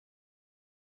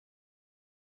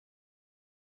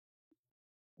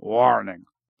Warning.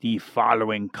 The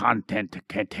following content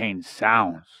contains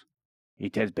sounds.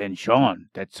 It has been shown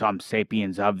that some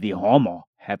sapiens of the Homo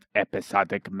have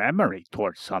episodic memory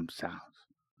towards some sounds,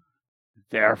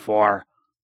 therefore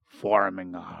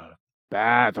forming a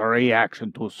bad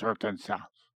reaction to certain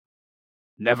sounds.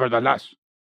 Nevertheless,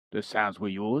 the sounds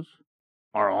we use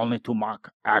are only to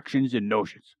mock actions and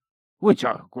notions, which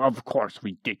are, of course,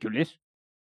 ridiculous.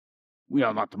 We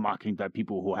are not mocking the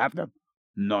people who have them.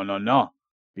 No.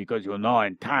 Because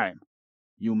in time,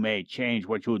 you may change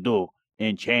what you do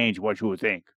and change what you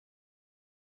think.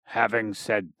 Having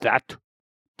said that,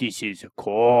 this is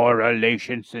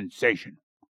Correlation Sensation,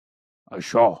 a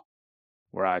show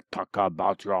where I talk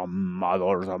about your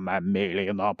mother's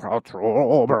mammalian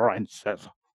protuberances.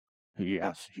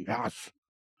 Yes.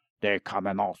 They come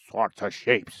in all sorts of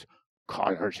shapes,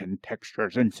 colors, and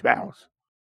textures and smells.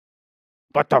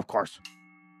 But of course,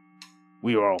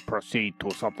 we will proceed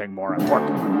to something more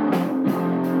important.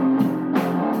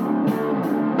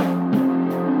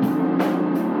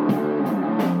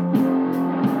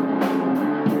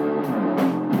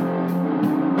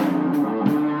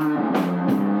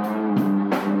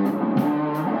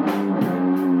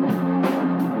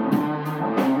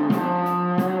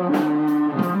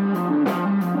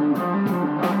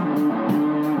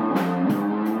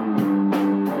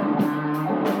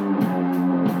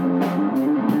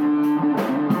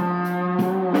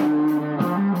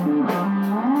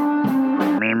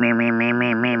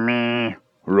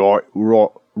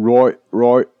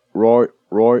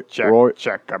 Right.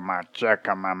 Check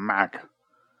my Mac.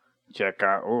 Check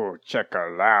loud.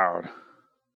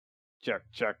 Check,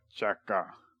 checkers.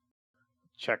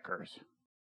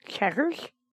 Checkers?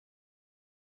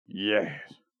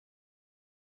 Yes.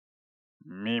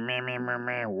 Me,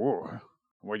 woo.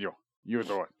 What you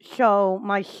do it? So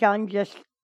my son just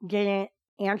didn't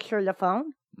answer the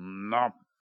phone? Nope.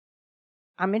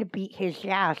 I'm gonna beat his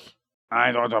ass.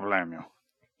 I don't blame you.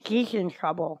 He's in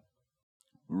trouble.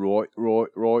 Right.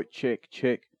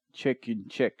 Checking.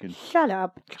 Shut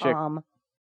up, Tom.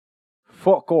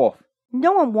 Fuck off.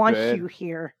 No one wants Dad. you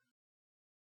here.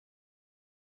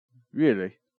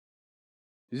 Really?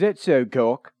 Is that so,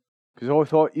 Cock? Because I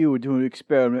thought you were doing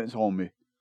experiments on me.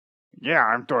 Yeah,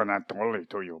 I'm doing that totally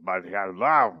to you, but I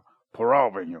love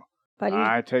probing you. But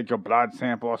I take your blood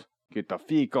samples, get the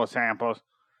fecal samples.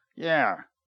 Yeah.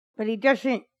 But he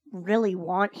doesn't really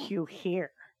want you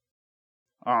here.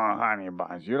 Oh, honey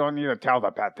buns, you don't need to tell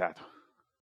the pet that.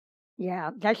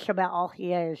 Yeah, that's about all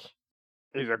he is.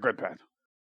 He's a good pet.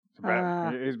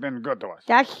 He's been good to us.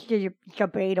 That's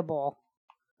debatable.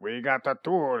 We got a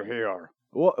tool here.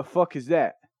 What the fuck is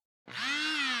that?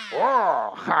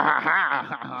 Oh,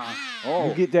 oh.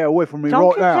 You get that away from me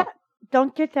now.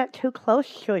 Don't get that too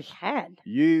close to his head.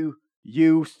 You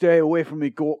stay away from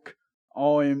me, Gawk.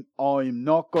 I'm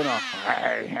not gonna.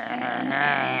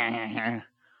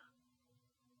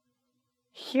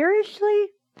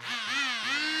 Seriously?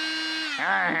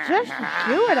 Just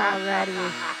do it already.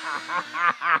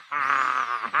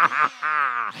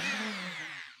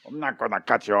 I'm not gonna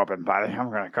cut you open, buddy. I'm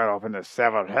gonna cut open the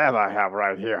severed head I have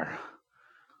right here.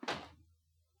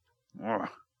 Oh,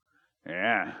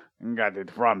 yeah, got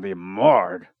it from the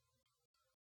morgue.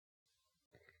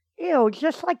 Ew,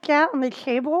 just like that on the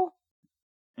table?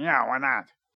 Yeah, why not?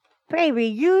 Baby,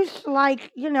 use one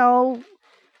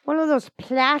of those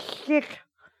plastic,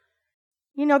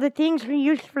 the things we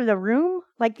use for the room,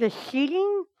 like the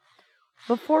sheeting,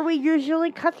 before we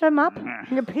usually cut them up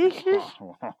into pieces.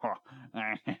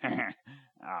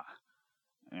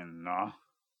 No.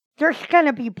 There's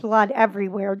gonna be blood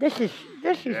everywhere. This is.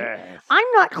 Yes. I'm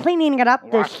not cleaning it up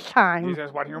this time. This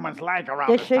is what humans like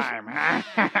around this time.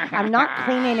 I'm not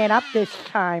cleaning it up this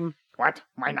time. What?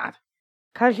 Why not?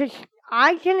 'Cause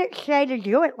I didn't say to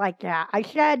do it like that. I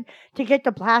said to get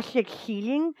the plastic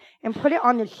sheeting and put it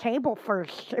on the table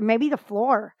first, and maybe the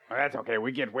floor. Well, that's okay.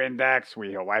 We get Windex.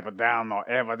 We wipe it down. No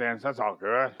evidence. That's all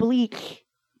good. Bleach.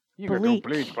 You can do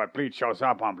bleach, but bleach shows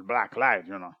up on black light,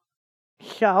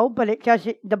 So, but it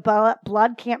doesn't. The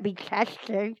blood can't be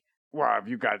tested. Well, if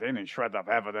you got any shred of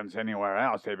evidence anywhere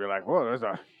else, they'd be like, "Well, there's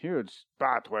a huge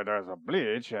spot where there's a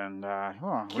bleach, and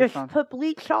just put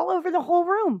bleach all over the whole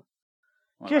room."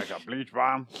 Just like a bleach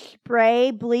bomb?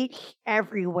 Spray bleach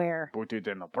everywhere. Put it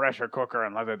in the pressure cooker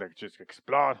and let it just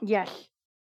explode? Yes.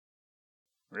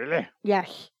 Really?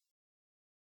 Yes.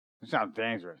 It sounds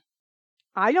dangerous.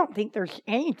 I don't think there's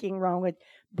anything wrong with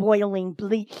boiling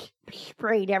bleach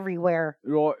sprayed everywhere.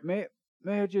 Right, may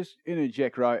I just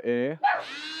interject right here?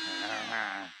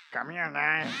 Come here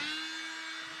now.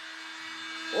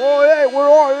 Oh, hey, where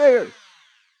are you?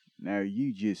 Now,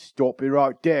 you just stop it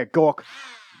right there, Gawk.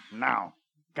 Now,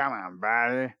 Come on,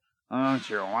 buddy. Don't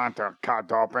you want to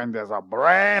cut open this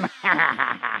brain?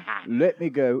 Let me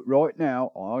go right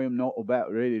now. I am not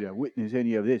about ready to witness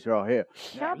any of this right here.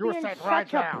 Stop you being sit such right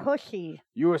a down. pussy.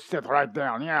 You sit right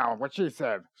down. Yeah, what she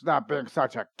said. Stop being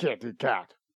such a kitty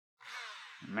cat.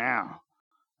 Now,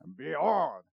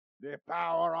 behold the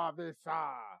power of the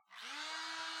saw.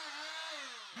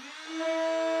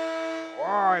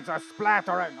 Oh, it's a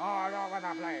splattering all over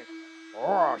the place.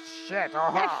 Oh, shit.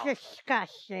 Oh. That's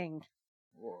disgusting.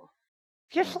 Oh.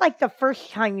 Just like the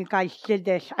first time you guys did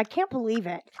this. I can't believe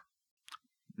it.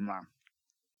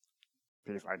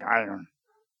 Tastes like iron.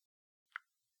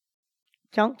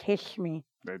 Don't kiss me.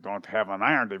 They don't have an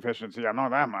iron deficiency, I know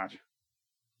that much.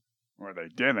 Or they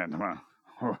didn't,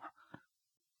 huh?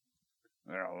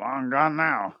 They're long gone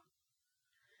now.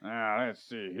 Now, let's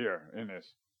see here in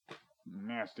this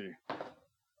nasty.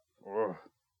 Oh.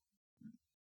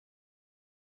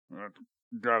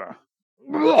 Gotta.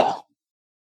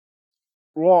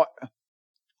 Right.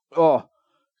 Oh,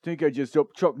 think I just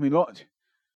chucked me lunch.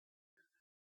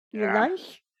 Your Yeah.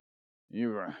 lunch?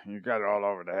 You got it all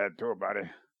over the head too, buddy.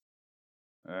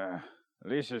 At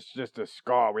least it's just a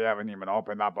scar we haven't even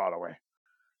opened up all the way.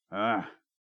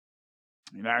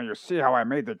 You see how I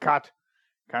made the cut?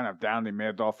 Kind of down the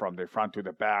middle from the front to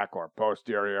the back, or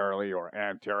posteriorly or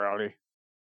anteriorly.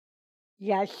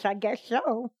 Yes, I guess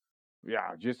so.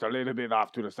 Yeah, just a little bit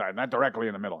off to the side, not directly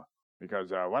in the middle.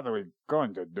 Because what we're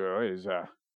going to do is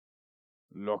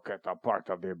look at a part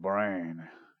of the brain.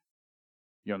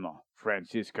 You know,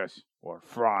 Franciscus, or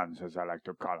Franz as I like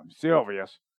to call him,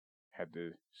 Sylvius, had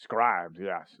described,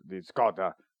 yes, it's called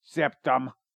the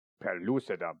Septum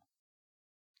Pellucidum.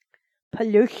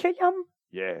 Pellucidum?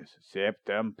 Yes,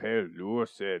 Septum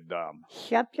Pellucidum.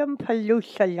 Septum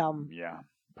Pellucidum. Yeah,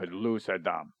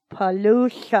 Pellucidum.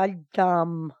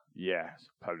 Pellucidum. Yes,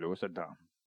 Pellucidum.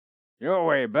 You're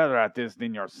way better at this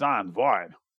than your son,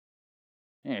 Void.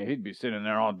 Yeah, he'd be sitting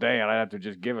there all day and I'd have to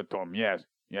just give it to him. Yes,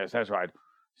 that's right.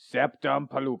 Septum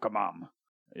Pellucidum.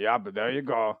 Yeah, but there you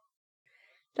go.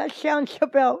 That sounds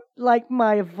about like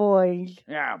my voice.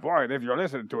 Yeah, Void, if you're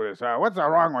listening to this, what's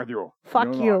wrong with you?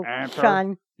 Fuck you, answer?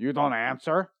 son. You don't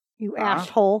answer? You Huh?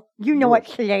 asshole. You know what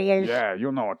today is. Yeah,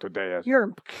 you know what today is. You're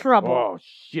in trouble. Oh,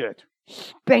 shit.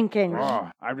 Spankings. Oh,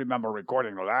 I remember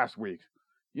recording the last week.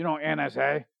 You know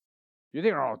NSA? You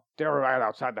think they were right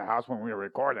outside the house when we were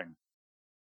recording?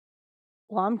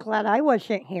 Well, I'm glad I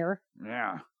wasn't here.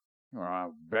 Yeah.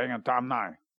 Banging Tom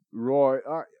 9. Right.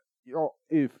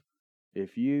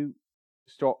 If you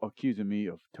start accusing me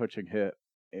of touching her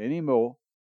anymore,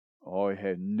 I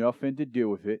had nothing to do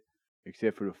with it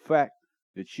except for the fact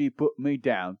that she put me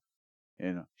down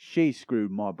and she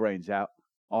screwed my brains out.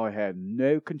 I had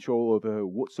no control over her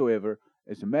whatsoever.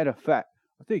 As a matter of fact,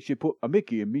 I think she put a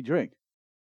Mickey in me drink.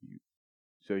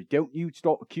 So don't you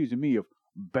start accusing me of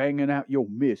banging out your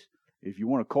miss, if you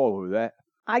want to call her that.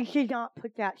 I did not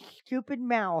put that stupid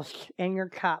mouse in your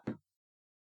cup.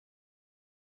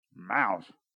 Mouse?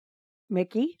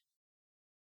 Mickey?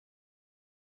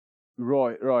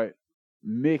 Right.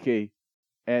 Mickey,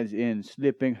 as in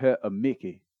slipping her a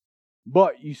Mickey.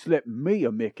 But you slipped me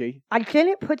a Mickey. I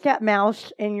didn't put that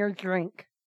mouse in your drink.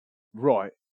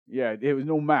 Right. Yeah, there was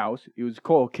no mouse. It was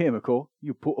called chemical.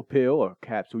 You put a pill or a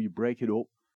capsule, you break it up,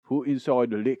 put inside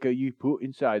the liquor you put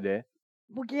inside there.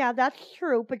 Well, yeah, that's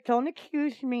true, but don't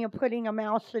accuse me of putting a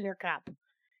mouse in your cup.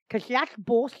 Because that's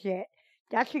bullshit.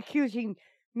 That's accusing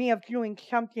me of doing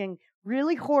something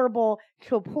really horrible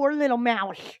to a poor little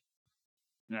mouse.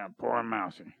 Yeah, poor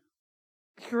Mousy.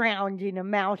 Drowned in a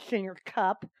mouse in your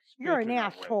cup. You're an Speaking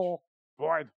of which, asshole.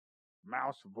 Void.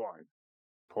 Mouse Void.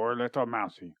 Poor little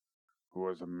Mousy, who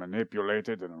was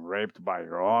manipulated and raped by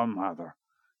your own mother.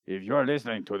 If you're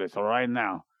listening to this right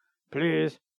now,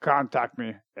 please contact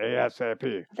me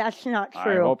ASAP. That's not I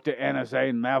true. hope the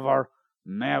NSA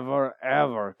never,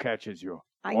 ever catches you.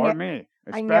 I Or ne- me.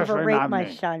 I never Especially raped not my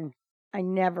me. son. I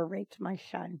never raped my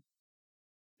son.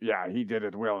 Yeah, he did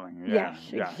it willingly. Yes,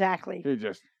 Yeah. exactly. He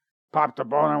just popped a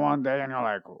boner one day and you're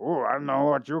like, ooh, I know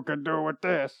what you can do with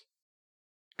this.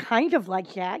 Kind of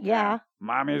like that, yeah.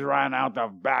 Mommy's ran out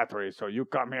of battery, so you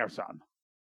come here, son.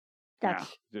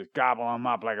 That's Just gobble him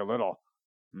up like a little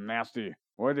nasty,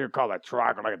 what do you call it,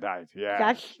 troglodyte?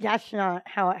 Yeah. that's not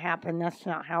how it happened. That's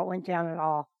not how it went down at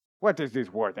all. What is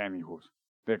this word, anywho's?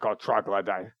 They call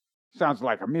troglodyte. Sounds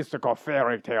like a mystical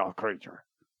fairy tale creature.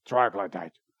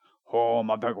 Troglodyte.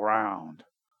 Home of the ground.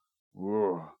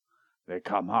 Ooh. They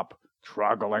come up,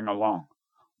 troggling along.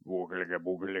 Boogly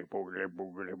boogly boogly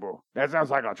boogly boo. That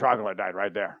sounds like a troglodyte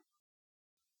right there.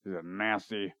 This is a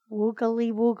nasty.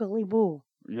 Woogly woogly boo.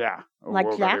 Yeah. Like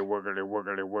Woogly, that? woogly,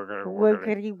 woogly, woogly, woogly.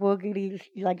 Woogity woogity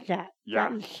like that. Yeah.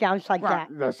 That sounds like Well, that.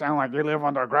 they sound like you live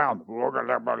underground.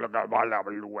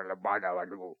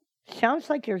 Sounds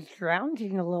like you're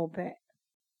drowning a little bit.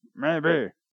 Maybe.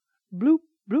 Bloop,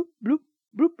 bloop, bloop,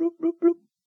 bloop, bloop, bloop, bloop.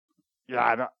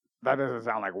 Yeah, that doesn't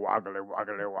sound like woggly,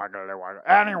 woggly, woggly, woggly.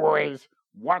 Anyways,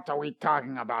 what are we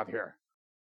talking about here?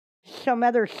 Some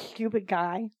other stupid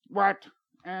guy. What?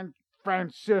 And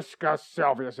Francisca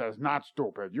Sylvia says not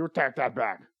stupid. You take that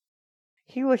back.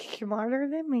 He was smarter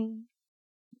than me.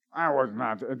 I was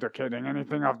not indicating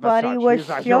anything of the But such. he was He's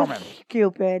a still human.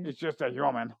 stupid. He's just a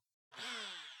human.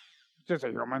 Just a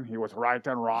human. He was right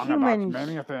and wrong Humans. about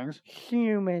many things.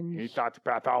 Humans. He thought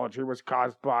pathology was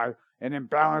caused by an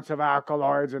imbalance of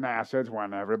alkaloids and acids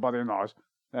when everybody knows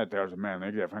that there's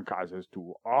many different causes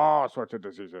to all sorts of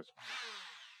diseases.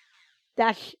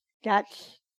 That's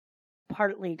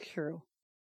partly true.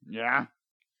 Yeah?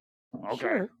 Okay.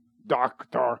 Sure.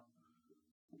 Doctor,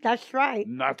 That's right.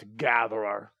 nut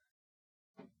gatherer.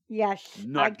 Yes.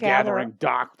 Nut I gather. gathering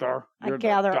doctor. I You're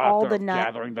gather the all doctor the of nut.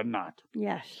 gathering the nut.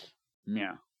 Yes.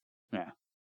 Yeah.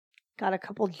 Got a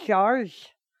couple jars.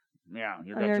 Yeah.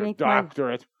 You got your Underneath my-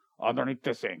 doctorate underneath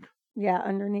the sink. Yeah,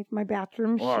 underneath my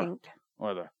bathroom Or- sink.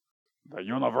 Or the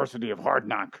University of Hard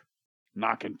Knock.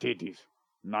 Knocking titties.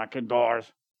 Knocking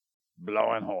doors.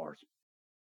 Blowing whores.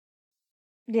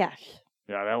 Yes.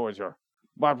 Yeah, that was your...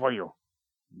 What were you?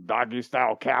 Doggy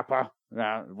style Kappa?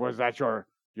 Was that your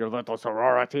little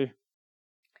sorority?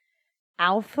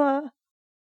 Alpha.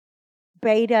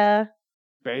 Beta.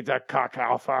 Beta cock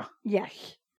alpha?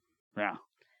 Yes. Yeah.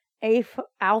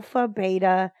 Alpha,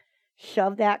 beta.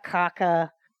 Shove that caca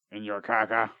In your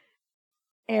caca?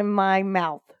 in my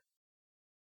mouth.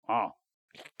 Oh.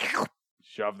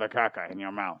 Shove the caca in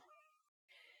your mouth.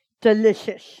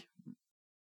 Delicious.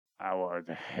 I would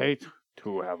hate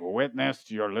to have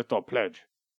witnessed your little pledge.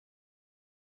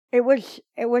 It was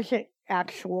an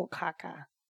actual caca.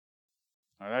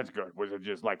 Oh, that's good. Was it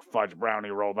just like fudge brownie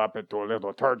rolled up into a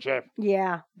little turd shape?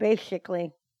 Yeah,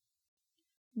 basically.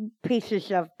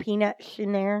 Pieces of peanuts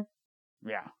in there.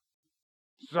 Yeah.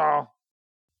 So,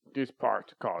 this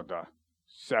part called the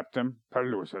Septum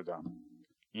Pellucidum.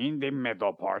 In the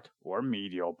middle part, or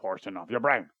medial portion of your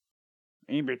brain.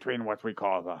 In between what we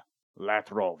call the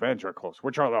lateral ventricles,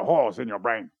 which are the holes in your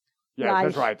brain. Yes,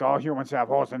 that's Right. right. All humans have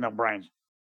holes in their brains.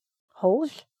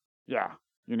 Holes? Yeah,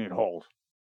 you need holes.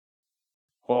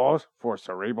 Holes for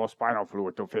cerebrospinal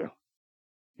fluid to fill.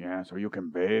 Yeah, so you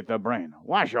can bathe the brain.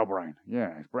 Wash your brain.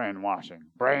 Yes, brainwashing.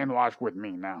 Brainwash with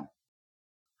me now.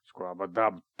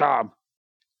 Scrub-a-dub-dub.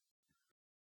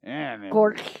 And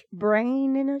Gork's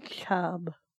brain in a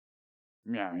tub.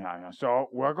 Yeah. So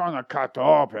we're going to cut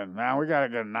open. Now we got to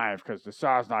get a knife because the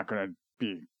saw's not going to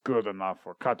be good enough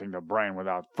for cutting the brain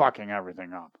without fucking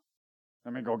everything up.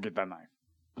 Let me go get that knife.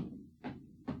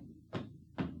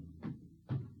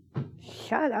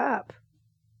 Shut up.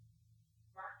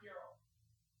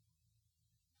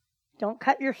 Don't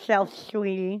cut yourself,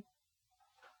 sweetie.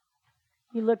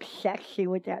 You look sexy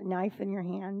with that knife in your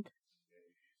hand.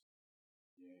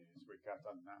 Yes, we got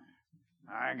the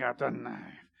knife. I got the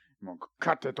knife. I'm going to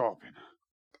cut it open.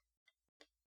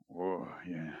 Oh,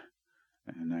 yeah.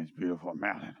 And a nice, beautiful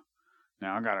melon.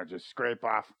 Now I got to just scrape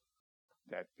off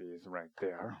that piece right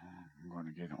there. I'm going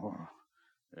to get,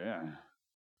 yeah.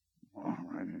 Oh,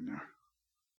 right in there.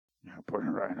 Yeah, put it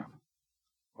right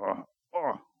up.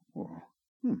 Oh.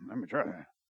 Let me try that.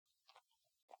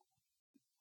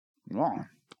 Oh,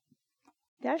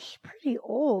 That's pretty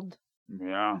old.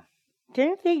 yeah.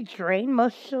 Didn't they drain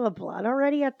most of the blood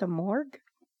already at the morgue?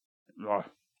 Oh.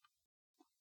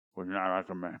 Would not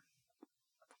recommend.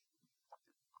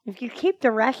 If you keep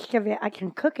the rest of it, I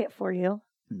can cook it for you.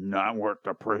 Not worth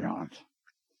the prions.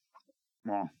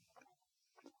 Well,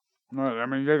 no, let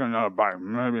me take another bite.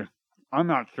 Maybe. I'm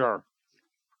not sure.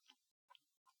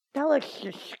 That looks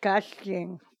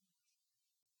disgusting.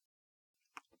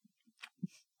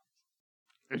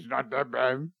 It's not that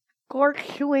bad. Gork,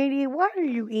 sweetie, why are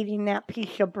you eating that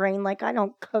piece of brain like I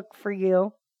don't cook for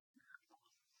you?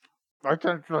 I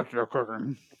can't trust your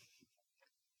cooking.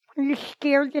 Are you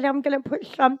scared that I'm going to put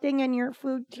something in your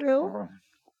food too? Oh.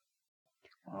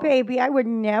 Baby, I would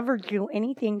never do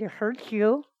anything to hurt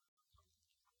you.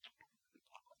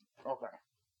 Okay.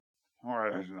 All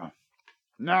right, that's enough.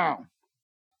 Now.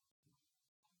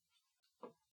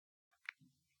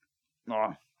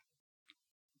 Oh.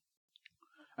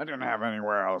 I didn't have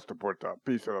anywhere else to put the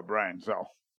piece of the brain, so.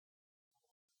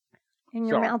 In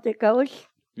your So- mouth it goes?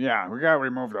 Yeah, we gotta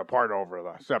remove the part over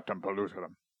the septum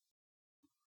pellucidum.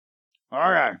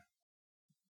 Okay.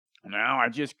 Now I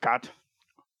just cut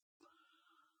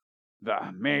the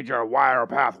major wire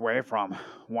pathway from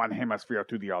one hemisphere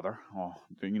to the other. Oh,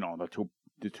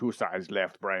 the two sides,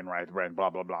 left brain, right brain, blah,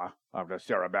 blah, blah, of the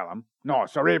cerebellum. No,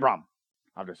 cerebrum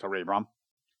of the cerebrum.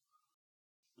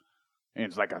 And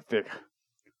it's like a thick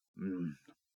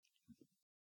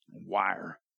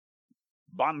wire,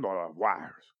 bundle of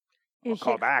wires.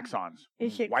 Called axons.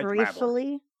 Is it white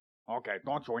gracefully? matter. Okay,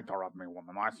 don't you interrupt me,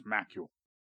 woman. I'll smack you.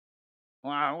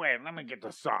 Well, wait, let me get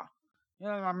the saw.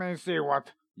 Let me see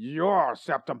what your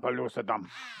septum pellucidum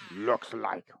looks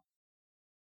like.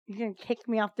 You gonna kick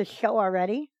me off the show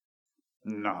already?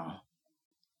 No.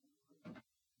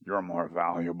 You're more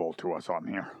valuable to us on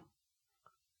here.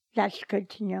 That's good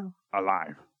to know.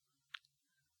 Alive.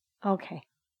 Okay.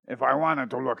 If I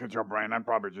wanted to look at your brain, I'd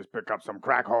probably just pick up some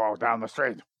crack holes down the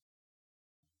street.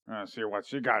 See what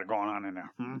she got going on in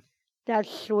there, That's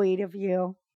sweet of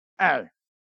you. Hey,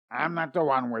 I'm not the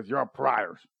one with your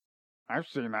priors. I've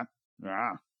seen it.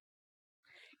 Yeah.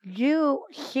 You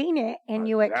seen it and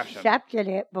you Possession. accepted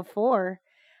it before.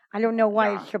 I don't know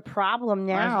why it's a problem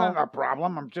now. That's not a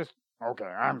problem. Okay,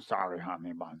 I'm sorry,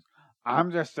 honey buns.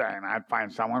 I'm just saying I'd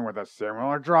find someone with a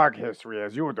similar drug history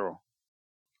as you do.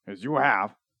 As you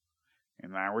have.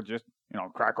 And I would just,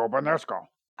 crack open their skull.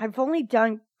 I've only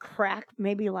done crack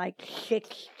maybe like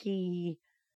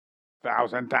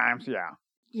 60,000 times, yeah.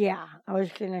 Yeah, I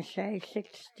was going to say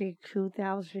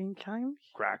 62,000 times.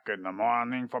 Crack in the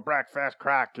morning for breakfast,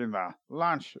 crack in the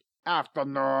lunch,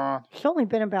 afternoon. It's only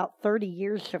been about 30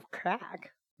 years of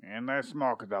crack. And they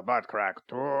smoke the butt crack,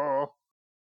 too.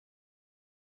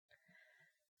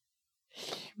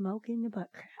 Smoking the butt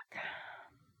crack.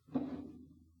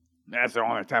 That's the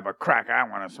only type of crack I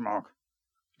want to smoke.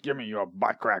 Give me your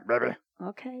butt crack, baby.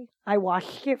 Okay, I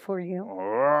washed it for you.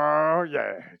 Oh,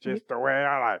 yeah, just the way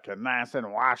I like it. Nice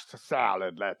and washed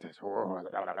salad lettuce. Oh,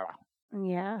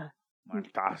 Yeah. I'll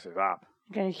toss it up.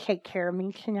 You gonna take care of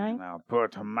me tonight? And I'll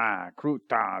put my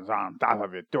croutons on top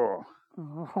of it, too.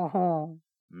 Oh.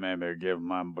 Maybe give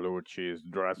my blue cheese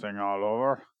dressing all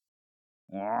over.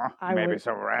 Or I maybe would-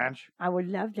 some ranch. I would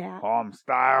love that. Home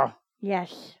style.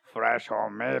 Yes. Fresh,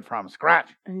 homemade from scratch.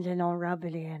 And then I'll rub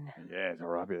it in. Yes,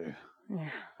 rub it. Yeah.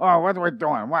 Oh, what are we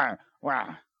doing? Why?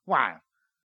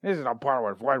 This is the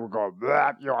part where we go,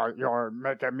 blah, you're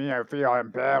making me feel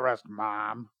embarrassed,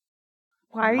 Mom.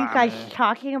 Why are you guys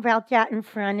talking about that in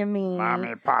front of me?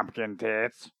 Mommy pumpkin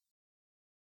tits.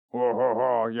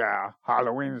 Oh, yeah.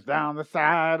 Halloween's down the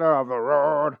side of the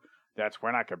road. That's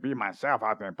when I can be myself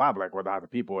out in public without the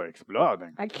people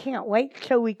exploding. I can't wait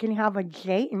till we can have a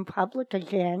date in public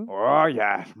again. Oh,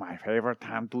 yes, my favorite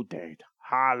time to date.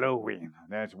 Halloween.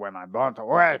 That's when I don't...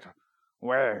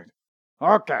 Wait.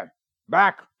 Okay,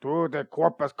 back to the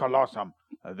corpus callosum.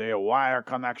 The wire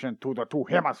connection to the two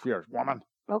hemispheres, woman.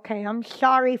 Okay, I'm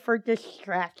sorry for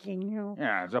distracting you.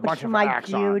 Yeah, it's a bunch With of my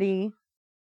axons. beauty.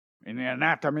 In the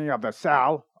anatomy of the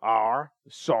cell, or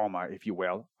soma, if you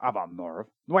will, of a nerve.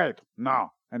 Wait,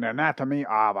 no. In the anatomy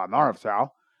of a nerve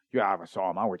cell, you have a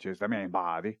soma, which is the main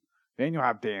body. Then you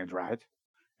have dendrites.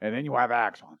 And then you have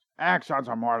axons. Axons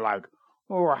are more like,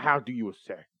 how do you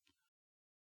say?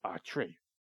 A tree.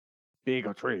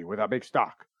 Big tree with a big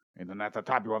stalk. And then at the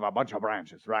top you have a bunch of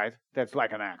branches, right? That's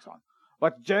like an axon.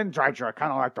 But dendrites are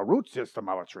kind of like the root system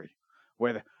of a tree,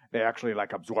 where they actually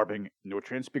like absorbing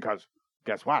nutrients because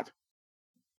guess what?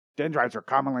 Dendrites are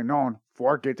commonly known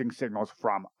for getting signals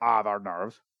from other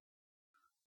nerves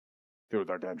through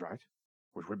their dendrites,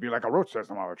 which would be like a root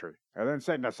system of a tree, and then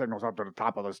sending the signals up to the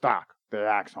top of the stalk, the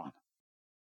axon.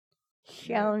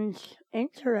 Sounds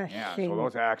interesting. Yeah, so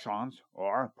those axons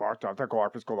are part of the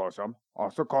corpus callosum,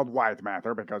 also called white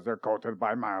matter because they're coated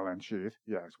by myelin sheath.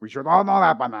 Yes, we should all know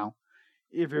that by now.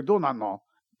 If you do not know,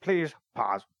 please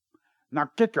pause. Now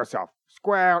kick yourself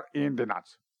square in the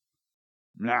nuts.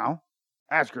 Now,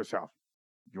 ask yourself,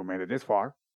 you made it this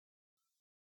far,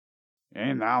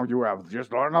 and now you have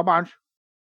just learned a bunch.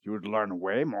 You'd learn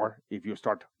way more if you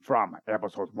start from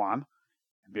episode 1,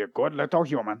 be a good little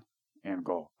human, and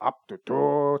go up to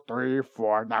 2, 3,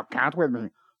 4. Now count with me.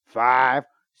 5,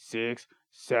 6,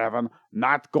 7.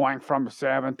 Not going from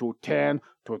 7 to 10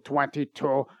 to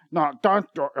 22. No, don't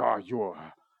do.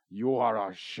 You are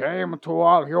a shame to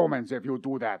all humans if you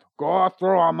do that. Go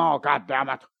through them all,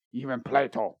 goddammit. Even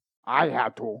Plato. I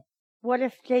had to. What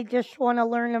if they just want to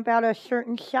learn about a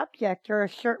certain subject or a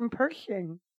certain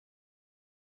person?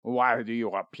 Why do you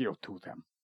appeal to them?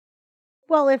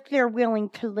 Well, if they're willing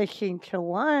to listen to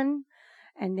one,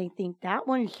 and they think that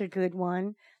one's a good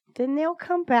one, then they'll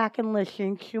come back and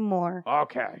listen to more.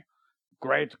 Okay.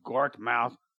 Great Gort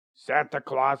Mouth, Santa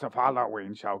Claus of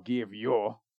Halloween shall give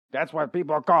you. That's what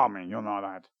people call me, you know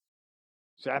that.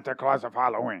 Santa Claus of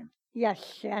Halloween.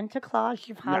 Yes, Santa Claus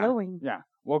of Halloween. Yeah,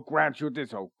 we'll grant you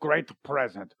this great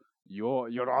present. You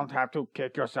don't have to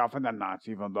kick yourself in the nuts,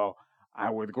 even though I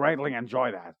would greatly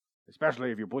enjoy that.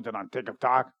 Especially if you put it on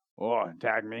TikTok or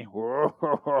tag me.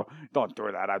 Don't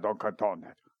do that, I don't condone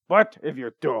that. But if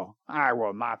you do, I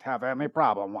will not have any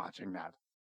problem watching that.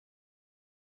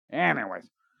 Anyways,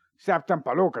 Septum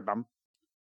Pellucidum.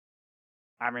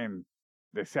 I mean,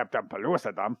 the Septum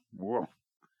Pellucidum. Whoa.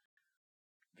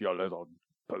 Feel a little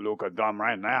pellucidum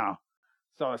right now.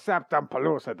 So, Septum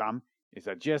Pellucidum is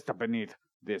just beneath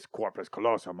this corpus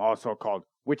callosum, also called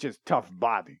witch's tough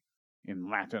body in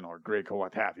Latin or Greek or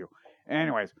what have you.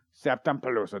 Anyways, Septum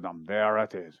Pellucidum, there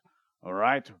it is.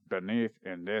 Right beneath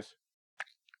in this.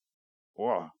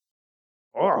 Oh,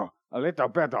 a little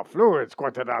bit of fluid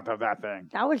squirted out of that thing.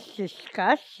 That was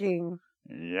disgusting.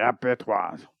 Yep, it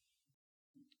was.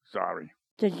 Sorry.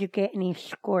 Did you get any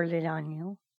squirted on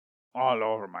you? All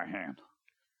over my hand.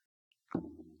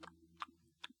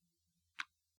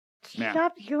 Yeah.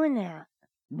 Stop doing that.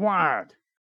 What?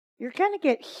 You're gonna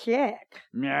get sick.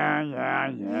 Yeah.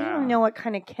 You don't know what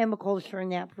kind of chemicals are in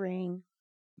that brain.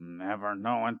 Never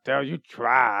know until you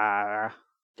try.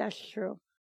 That's true.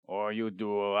 Or you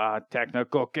do a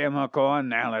technical chemical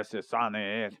analysis on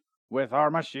it with our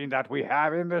machine that we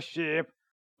have in the ship,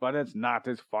 but it's not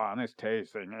as fun as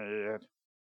tasting it.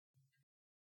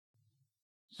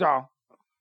 So,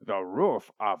 the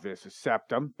roof of this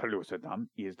Septum Pellucidum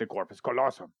is the corpus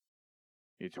callosum.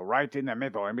 It's right in the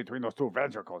middle, in between those two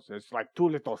ventricles. It's like two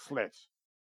little slits.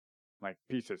 Like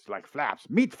pieces, like flaps.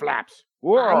 Meat flaps!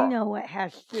 Whoa! I know it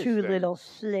has This two thing. little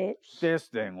slits. This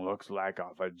thing looks like a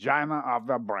vagina of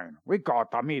the brain. We call it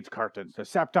the meat curtains, the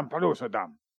Septum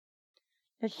Pellucidum.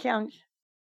 That sounds...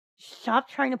 Stop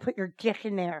trying to put your dick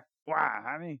in there. Why,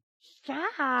 honey?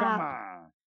 Stop. Come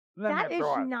on. Let That me is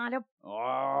do it. not a...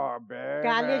 Oh, baby.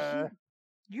 That is...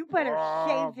 You better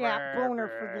Oh, save that boner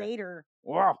for baby. later.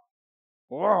 Whoa.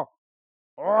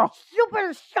 You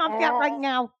better stop that right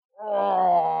now.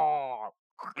 Oh.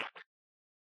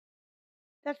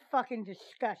 That's fucking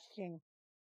disgusting.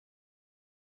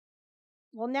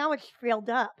 Well, now it's filled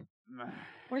up.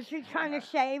 Was she trying to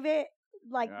save it?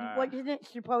 Like, wasn't it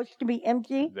supposed to be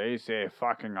empty? They say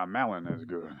fucking a melon is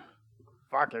good.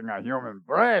 Fucking a human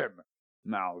brain.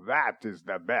 Now that is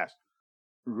the best.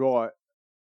 Right.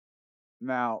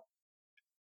 Now,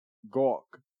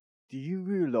 Gork, do you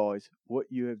realize what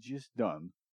you have just done?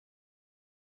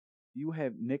 You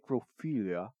have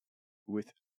necrophilia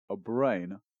with a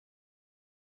brain.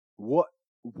 What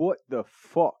the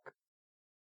fuck?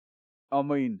 I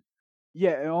mean,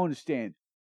 yeah, I understand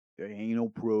the anal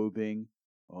probing.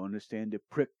 I understand the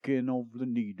pricking of the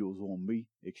needles on me,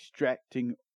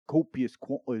 extracting copious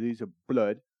quantities of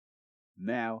blood.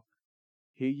 Now,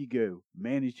 here you go.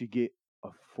 Manage to get a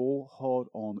full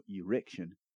hard-on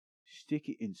erection. Stick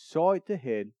it inside the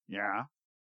head. Yeah.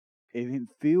 And then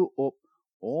fill up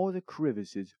all the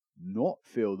crevices not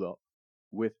filled up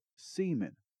with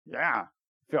semen. Yeah.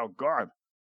 Felt good.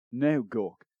 Now,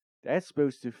 Gork, that's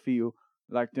supposed to feel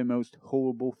like the most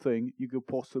horrible thing you could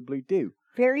possibly do.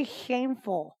 Very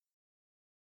shameful.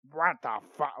 What the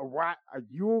fuck? What? Are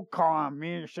you calling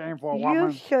me a shameful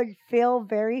woman? You should feel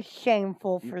very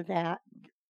shameful for that.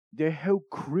 The whole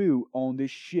crew on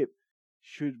this ship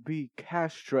should be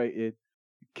castrated,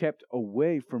 kept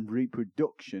away from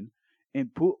reproduction,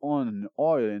 and put on an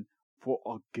island for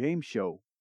a game show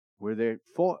where they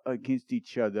fought against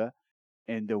each other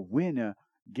and the winner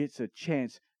gets a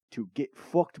chance to get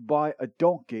fucked by a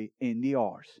donkey in the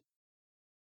arse.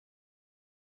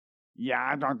 Yeah,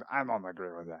 I don't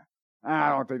agree with that. I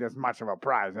don't think there's much of a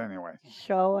prize anyway.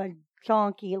 So a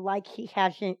donkey, like he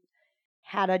hasn't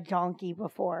had a donkey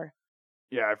before.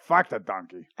 Yeah, I fucked a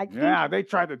donkey. Yeah, they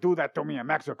tried to do that to me in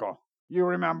Mexico. You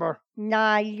remember?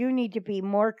 Nah, you need to be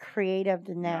more creative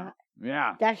than that.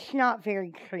 Yeah. That's not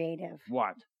very creative.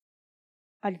 What?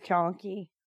 A donkey.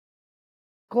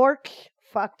 Gork's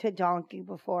fucked a donkey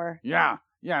before. Yeah,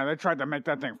 they tried to make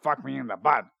that thing fuck me in the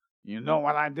butt. You know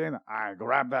what I did? I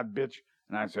grabbed that bitch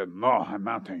and I said, no, I'm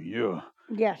mounting you.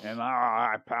 Yes. And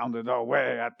I pounded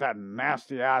away at that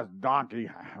nasty ass donkey.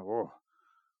 Oh,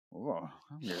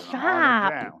 I'm getting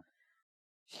Stop.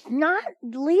 Not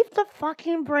leave the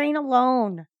fucking brain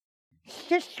alone. It's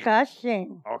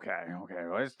disgusting. Okay.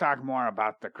 Let's talk more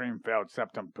about the cream-filled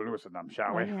Septum Pellucidum,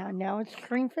 shall we? Yeah, now it's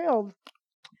cream-filled.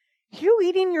 You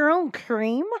eating your own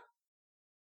cream?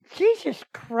 Jesus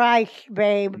Christ,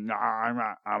 babe. No, I'm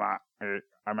not eating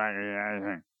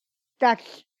anything.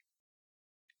 That's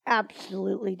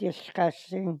absolutely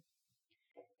disgusting.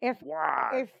 If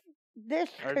this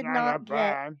could not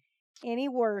get any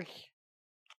worse.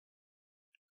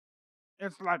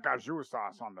 It's like a jus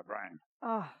sauce on the brain.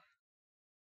 Oh,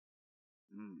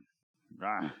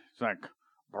 It's like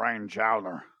brain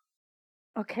chowder.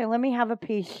 okay, let me have a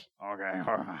piece. Okay,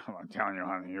 I'm telling you,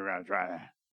 honey, you gotta try that.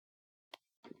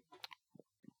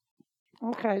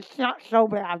 Okay, it's not so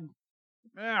bad.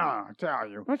 Yeah, I tell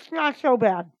you. It's not so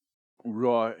bad.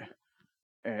 Right.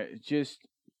 Just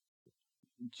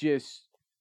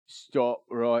stop,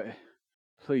 right?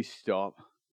 Please stop.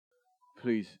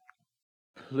 Please,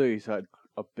 I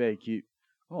beg you.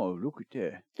 Oh, look at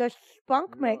that. The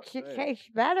spunk Right makes it there.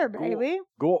 taste better, baby.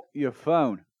 Got your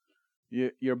phone.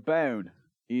 Your bone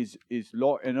is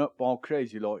lighting up all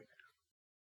crazy like.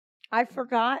 I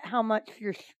forgot how much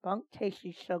your spunk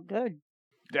tasted so good.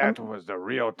 That was the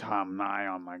real Tom Nye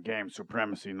on my game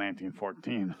Supremacy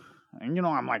 1914. And you know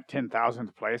I'm like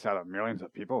 10,000th place out of millions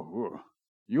of people. Ooh.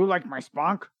 You like my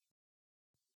spunk?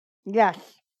 Yes.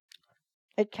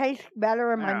 It tastes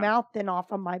better in my Yeah. mouth than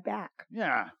off of my back.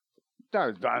 Yeah. That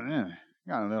was done in.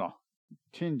 Got a little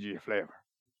tingy flavor.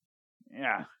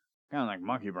 Yeah. Kind of like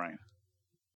monkey brain.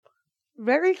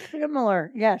 Very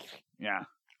similar, yes. Yeah.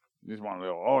 This one a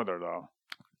little older though.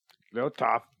 A little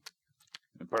tough.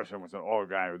 The person was an old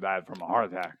guy who died from a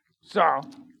heart attack. So,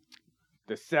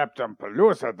 the Septum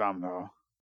Pellucidum, though,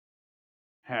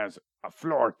 has a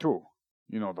floor too.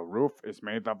 You know, the roof is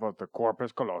made up of the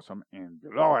corpus callosum, and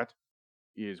below it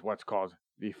is what's called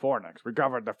the fornix. We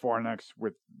covered the fornix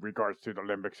with regards to the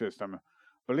limbic system. I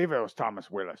believe it was Thomas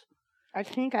Willis. I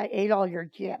think I ate all your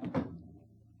dip.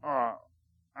 Ow,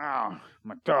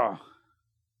 my toe.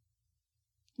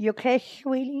 You okay,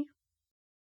 sweetie?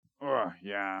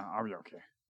 Yeah, I'll be okay.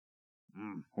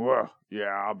 Yeah,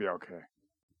 I'll be okay.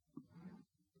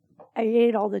 I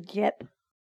ate all the dip.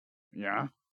 Yeah?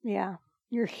 Yeah.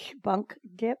 Your spunk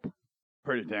dip.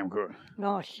 Pretty damn good.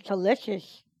 Oh, it's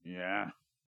delicious. Yeah,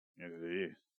 it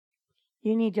is.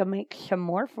 You need to make some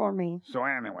more for me. So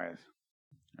anyways,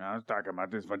 I was talking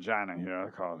about this vagina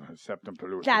here called Septum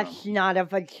Pellucidum. That's not a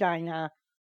vagina.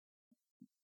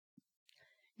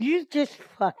 You just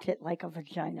fucked it like a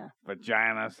vagina.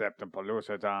 Vagina, Septum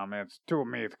Pellucidum. It's two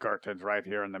meat curtains right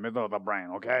here in the middle of the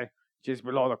brain, okay? Just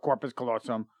below the corpus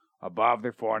callosum, above the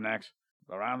fornix,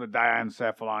 around the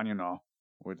diencephalon, you know,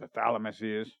 where the thalamus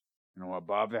is, you know,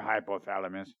 above the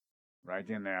hypothalamus, right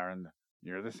in there and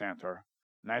near the center.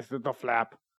 Nice little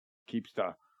flap, keeps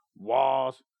the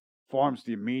walls, forms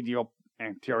the medial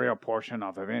anterior portion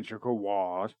of the ventricle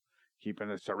walls, keeping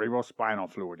the cerebral spinal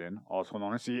fluid in, also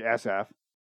known as CSF.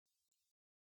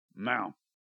 Now,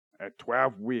 at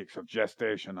 12 weeks of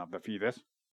gestation of the fetus.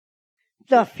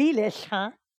 The fetus,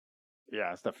 huh?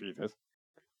 Yes, the fetus.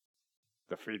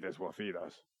 The fetus will feed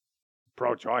us.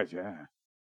 Pro-choice, yeah.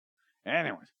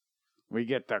 Anyways, we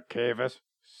get the cavus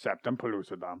septum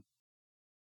pellucidum,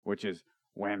 which is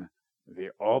when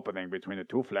the opening between the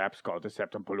two flaps called the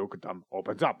septum pellucidum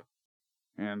opens up.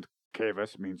 And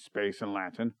cavus means space in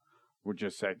Latin. Would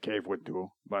just say cave would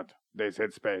do, but they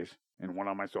said space in one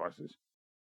of my sources.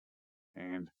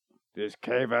 And this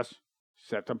cavus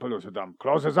septum pellucidum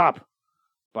closes up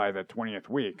by the 20th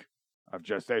week of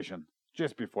gestation,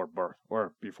 just before birth,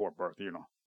 or before birth, you know.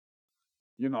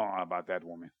 You know all about that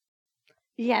woman.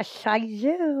 Yes, I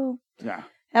do. Yeah.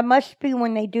 That must be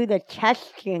when they do the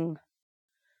testing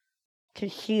to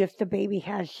see if the baby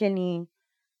has any,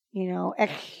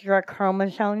 extra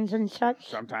chromosomes and such.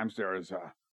 Sometimes there is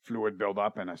a fluid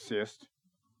buildup and a cyst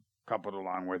coupled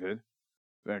along with it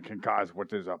that can cause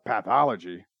what is a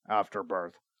pathology after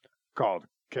birth called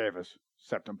cavus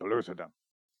septum pellucidum.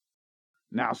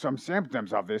 Now, some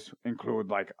symptoms of this include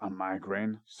like a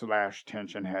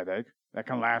migraine/tension headache that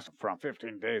can last from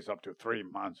 15 days up to 3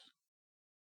 months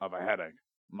of a headache,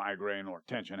 migraine or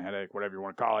tension headache, whatever you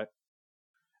want to call it.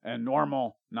 And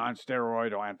normal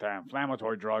non-steroid or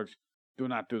anti-inflammatory drugs do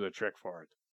not do the trick for it.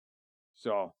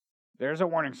 So, there's a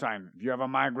warning sign. If you have a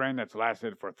migraine that's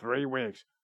lasted for 3 weeks,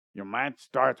 you might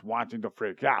start wanting to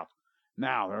freak out.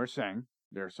 Now, they're saying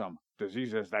there's some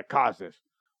diseases that cause this.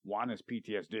 One is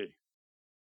PTSD.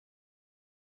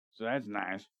 So that's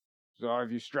nice. So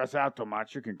if you stress out too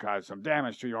much, you can cause some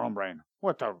damage to your own brain.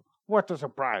 What the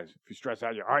surprise? If you stress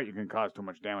out your heart, you can cause too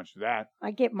much damage to that.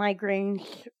 I get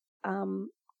migraines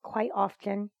quite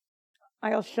often.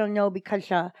 I also know because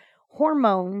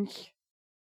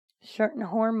certain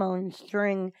hormones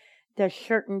during the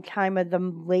certain time of the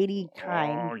lady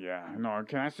time. Oh, yeah. No,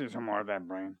 can I see some more of that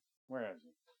brain? Where is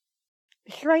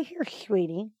it? It's right here,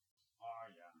 sweetie. Oh,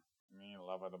 yeah. Me in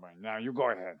love with the brain. Now, you go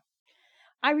ahead.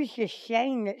 I was just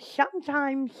saying that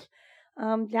sometimes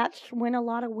that's when a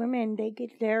lot of women, they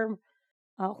get their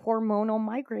hormonal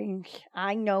migraines.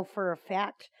 I know for a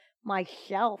fact,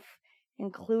 myself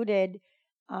included,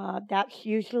 That's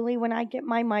usually when I get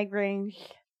my migraines.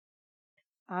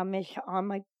 It's on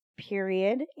my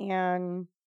period, and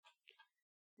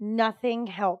nothing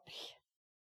helps.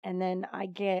 And then I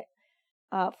get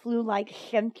flu-like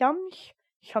symptoms.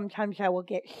 Sometimes I will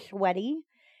get sweaty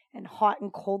and hot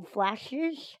and cold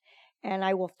flashes, and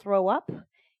I will throw up,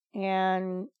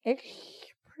 and it's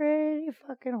pretty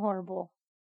fucking horrible.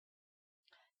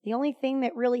 The only thing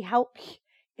that really helps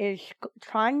is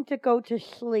trying to go to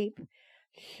sleep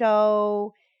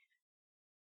so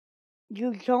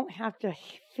you don't have to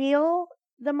feel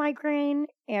the migraine,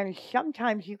 and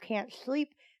sometimes you can't sleep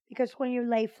because when you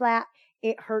lay flat,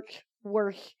 it hurts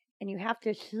worse, and you have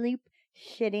to sleep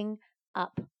sitting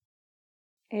up.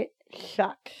 It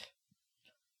sucks.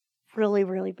 Really,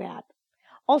 really bad.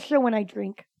 Also, when I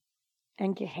drink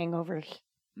and get hangovers.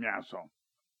 Yeah, so,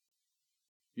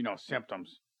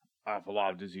 symptoms of a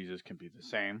lot of diseases can be the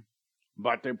same,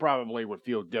 but they probably would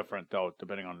feel different, though,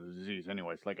 depending on the disease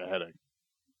anyway. It's like a headache.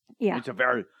 Yeah. It's a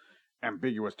very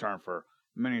ambiguous term for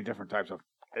many different types of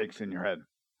aches in your head.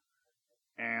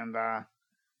 And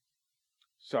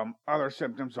some other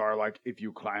symptoms are like if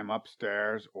you climb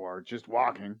upstairs or just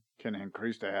walking can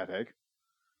increase the headache.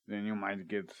 Then you might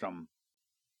get some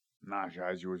nausea,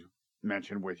 as you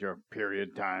mentioned, with your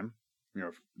period time,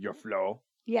 your flow.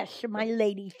 Yes, my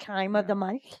lady time of the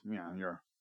month. Yeah,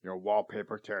 your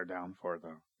wallpaper tear down for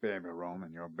the baby room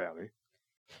in your belly.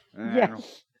 And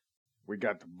yes. We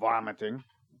got the vomiting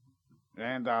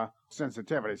and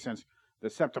sensitivity, since the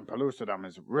septum pellucidum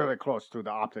is really close to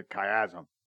the optic chiasm.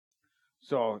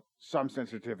 So some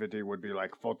sensitivity would be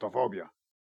like photophobia.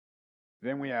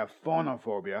 Then we have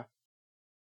phonophobia,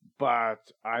 but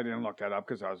I didn't look that up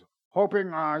because I was hoping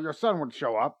your son would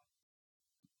show up.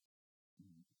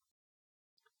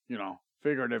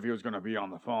 Figured if he was going to be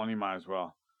on the phone, he might as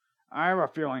well. I have a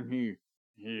feeling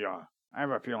I have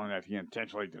a feeling that he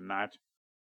intentionally did not,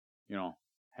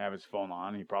 have his phone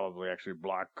on. He probably actually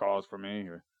blocked calls for me. He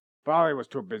probably was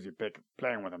too busy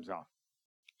playing with himself.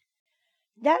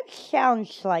 That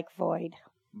sounds like Void.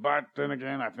 But then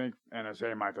again, I think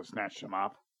NSA might have snatched him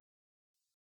up.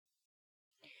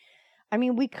 I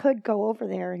mean, we could go over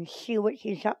there and see what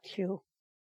he's up to.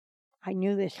 I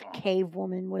knew this cave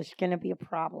woman was going to be a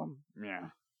problem. Yeah.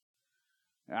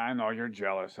 I know you're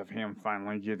jealous of him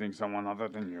finally getting someone other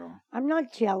than you. I'm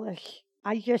not jealous.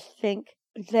 I just think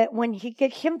that when he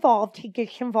gets involved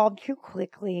too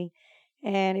quickly,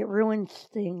 and it ruins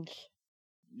things.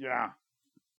 Yeah.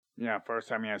 Yeah, first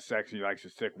time he has sex, he likes to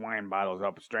stick wine bottles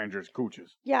up strangers'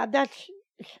 cooches. Yeah, that's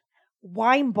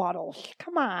wine bottles.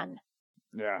 Come on.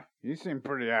 Yeah, he seemed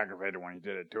pretty aggravated when he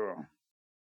did it too.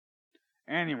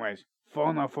 Anyways,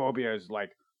 phonophobia is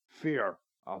like fear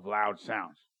of loud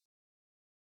sounds.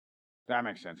 That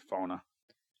makes sense, phona.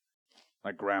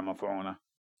 Like gramophona,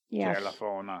 yes.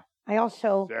 telephona. I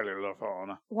also cellular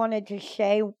phona. Wanted to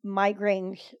say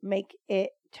migraines make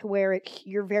it to where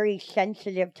you're very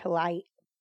sensitive to light.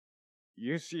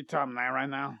 You see Tom Knight right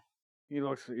now? He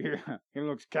looks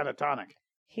catatonic.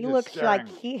 He looks like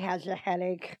he has a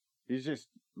headache. He's just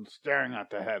staring at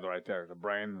the head right there. The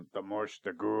brain, the mush,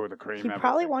 the goo, the cream. He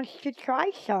probably wants to try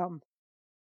some.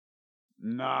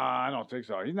 No, I don't think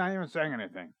so. He's not even saying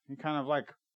anything. He kind of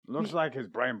looks like his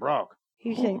brain broke.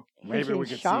 He's in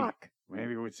shock.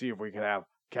 Maybe we'd see if we could have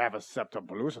cavus septum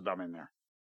pellucidum in there.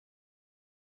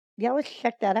 Yeah, let's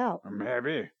check that out.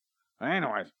 Maybe.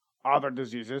 Anyways, other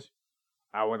diseases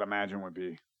I would imagine would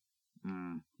be,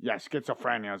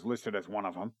 schizophrenia is listed as one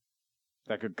of them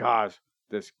that could cause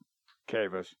this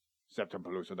cavus septum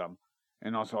pellucidum,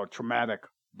 and also traumatic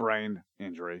brain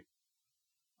injury,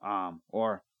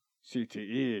 or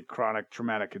CTE, chronic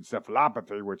traumatic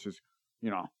encephalopathy, which is,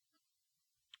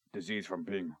 disease from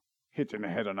being hit in the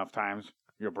head enough times,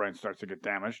 your brain starts to get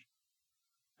damaged.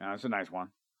 That's a nice one.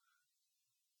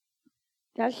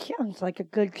 That sounds like a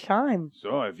good time.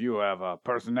 So if you have a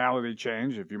personality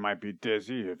change, if you might be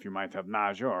dizzy, if you might have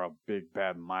nausea or a big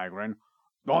bad migraine,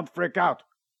 don't freak out.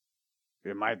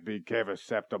 It might be cavus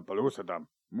septum pellucidum.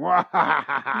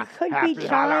 You could be dying.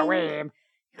 Halloween.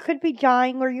 You could be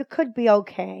dying, or you could be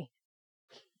okay.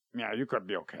 Yeah, you could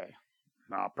be okay.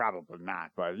 No, probably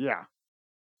not, but yeah.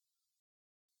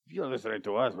 If you're listening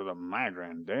to us with a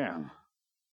migraine, damn.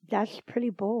 That's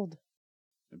pretty bold.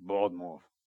 Bold move.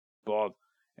 Bold.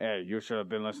 Hey, you should have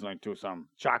been listening to some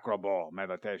chakra ball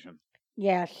meditation.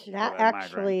 Yes, that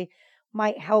actually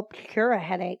might help cure a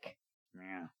headache.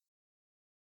 Yeah.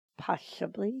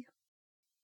 Possibly.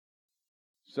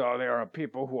 So there are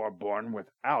people who are born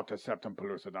without a septum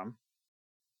pellucidum.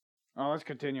 Oh, let's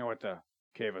continue with the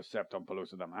cavus septum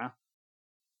pellucidum, huh?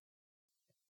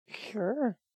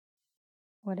 Sure.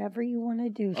 Whatever you want to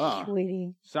do,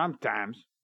 sweetie. Sometimes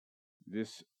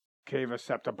this cave of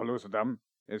Septum Pellucidum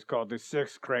is called the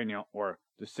sixth cranial or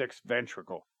the sixth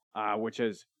ventricle, which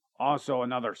is also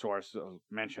another source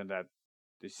mentioned that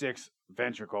the sixth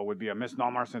ventricle would be a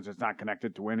misnomer since it's not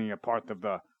connected to any part of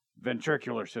the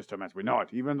ventricular system as we know it,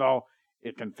 even though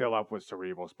it can fill up with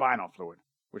cerebral spinal fluid,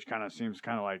 which kind of seems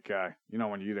kind of like,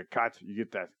 when you eat a cut, you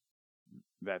get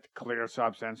that clear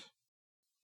substance,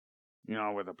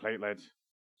 with the platelets,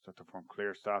 start to form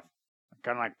clear stuff,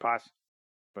 kind of like pus,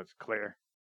 but it's clear.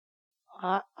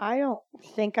 I don't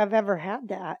think I've ever had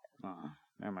that.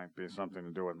 That might be something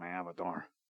to do with my avatar.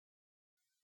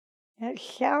 It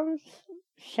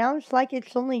sounds like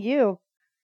it's only you.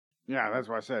 Yeah, that's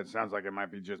what I said. It sounds like it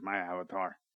might be just my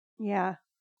avatar. Yeah.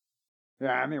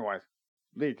 Yeah, anyways,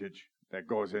 leakage that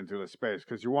goes into the space,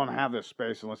 because you won't have this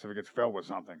space unless if it gets filled with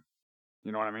something.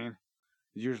 You know what I mean?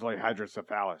 It's usually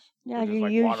hydrocephalus. Yeah, just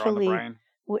you like water on the brain.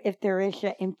 If there is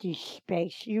an empty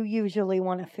space, you usually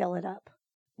want to fill it up.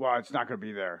 Well, it's not going to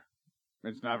be there.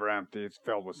 It's never empty. It's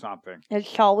filled with something.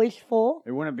 It's always full?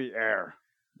 It wouldn't be air.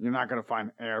 You're not going to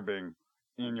find air being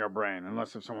in your brain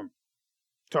unless if someone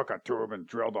took a tube and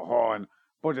drilled a hole and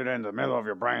put it in the middle of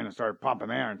your brain and started pumping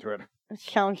air into it. It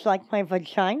sounds like my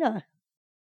vagina.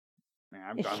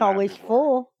 Yeah, it's always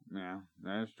full. Yeah,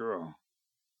 that's true.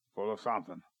 Full of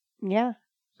something. Yeah.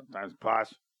 Sometimes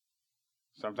pus.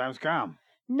 Sometimes cum.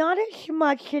 Not as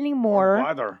much anymore. Or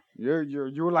butter.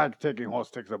 You like taking whole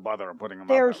sticks of butter and putting them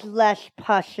There's up there. less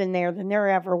pus in there than there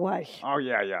ever was. Oh,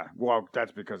 yeah. Well,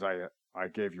 that's because I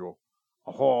gave you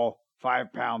a whole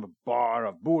 5-pound bar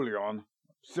of bouillon,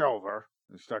 silver,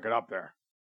 and stuck it up there.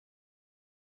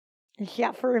 Is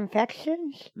that for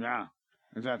infections? Yeah.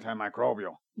 It's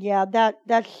antimicrobial. Yeah,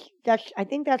 that's I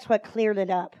think that's what cleared it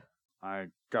up. I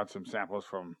got some samples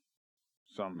from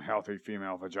some healthy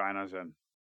female vaginas and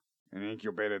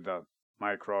incubated the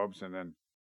microbes and then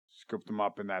scooped them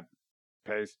up in that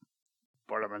paste,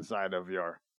 put them inside of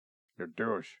your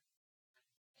douche.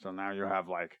 So now you have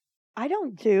I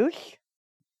don't douche.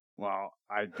 Well,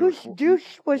 I douche. Whose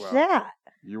douche was that?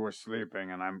 You were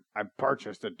sleeping, and I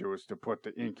purchased a douche to put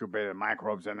the incubated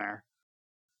microbes in there.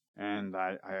 And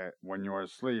I when you were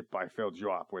asleep, I filled you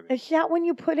up with it. Is that when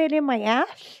you put it in my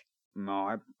ass? No,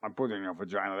 I put it in your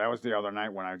vagina. That was the other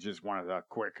night when I just wanted a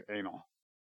quick anal.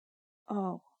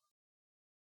 Oh.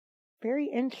 Very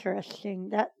interesting.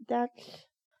 That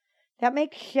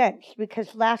makes sense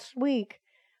because last week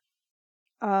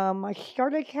I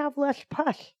started to have less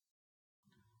pus.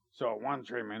 So one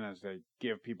treatment is they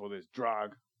give people this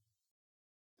drug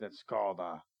that's called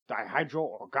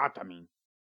dihydroergotamine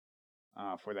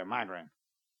for their migraine.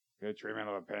 Good treatment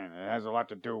of the pain. It has a lot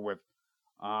to do with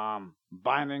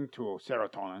binding to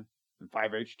serotonin and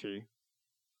 5-HT,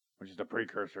 which is the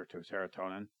precursor to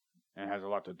serotonin. And it has a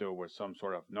lot to do with some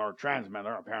sort of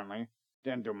neurotransmitter, apparently.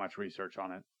 Didn't do much research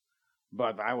on it.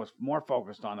 But I was more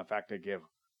focused on the fact they give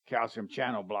calcium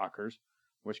channel blockers,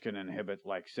 which can inhibit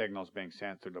signals being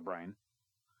sent through the brain.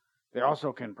 They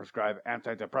also can prescribe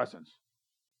antidepressants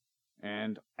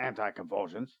and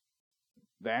anticonvulsants.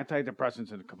 The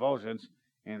antidepressants and convulsants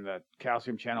in the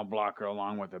calcium channel blocker,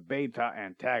 along with the beta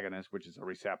antagonist, which is a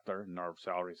receptor, nerve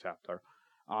cell receptor,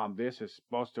 this is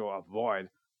supposed to avoid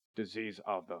disease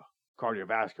of the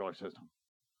cardiovascular system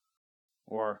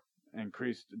or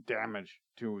increased damage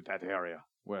to that area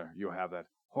where you have that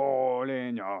hole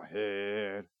in your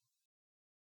head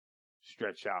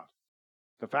stretched out.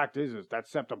 The fact is that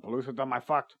septum pellucidum I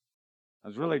fucked. I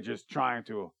was really just trying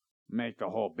to make the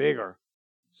hole bigger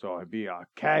so it'd be a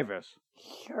cavus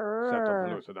septum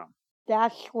pellucidum.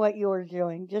 That's what you're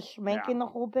doing, just making the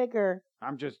hole bigger.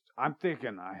 I'm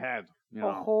thinking ahead,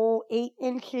 A whole 8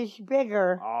 inches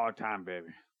bigger. All the time, baby.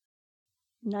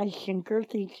 Nice and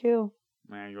girthy, too.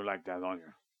 Man, you like that, don't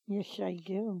you? Yes, I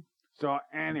do. So,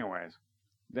 anyways,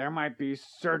 there might be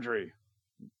surgery,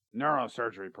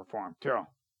 neurosurgery performed, too.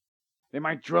 They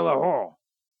might drill a hole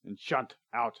and shunt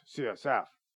out CSF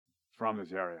from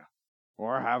this area.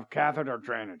 Or have catheter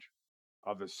drainage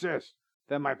of the cyst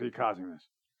that might be causing this.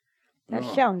 That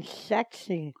sounds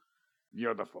sexy.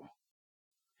 Beautiful.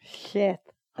 Cyst.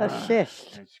 A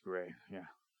cyst. It's great, yeah.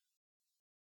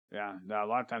 Yeah, a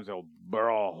lot of times they'll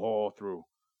burrow a hole through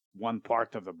one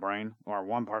part of the brain or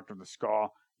one part of the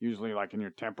skull, usually in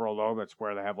your temporal lobe. That's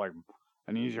where they have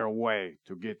an easier way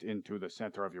to get into the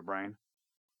center of your brain.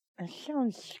 That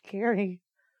sounds scary.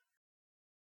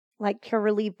 To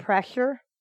relieve pressure?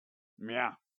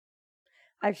 Yeah.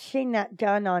 I've seen that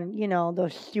done on,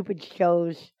 those stupid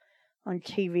shows on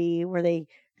TV where they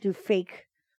do fake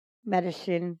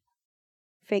medicine,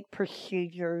 fake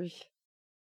procedures.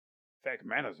 Fake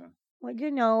medicine?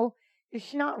 Well,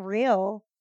 It's not real.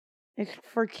 It's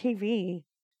for TV.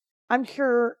 I'm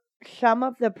sure some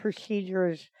of the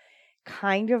procedures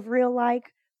kind of real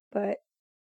like, but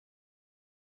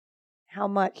how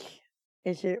much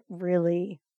is it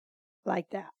really like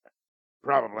that?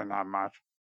 Probably not much.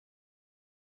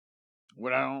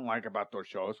 What I don't like about those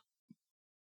shows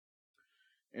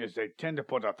is they tend to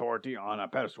put authority on a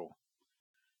pedestal.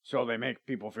 So they make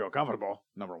people feel comfortable,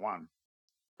 number one,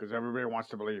 because everybody wants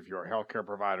to believe your healthcare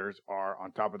providers are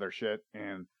on top of their shit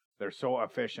and they're so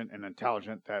efficient and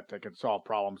intelligent that they can solve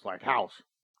problems like house.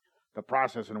 The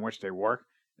process in which they work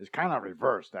is kind of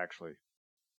reversed, actually.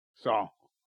 So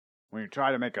when you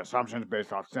try to make assumptions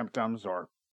based off symptoms or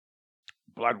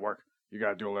blood work, you got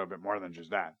to do a little bit more than just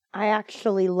that. I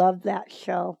actually love that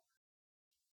show.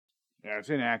 Yeah, it's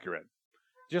inaccurate.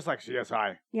 Just like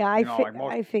CSI. Yeah,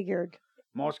 I figured.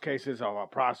 Most cases of a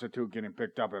prostitute getting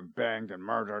picked up and banged and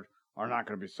murdered are not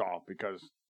going to be solved because,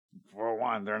 for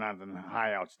one, they're not in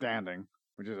high outstanding,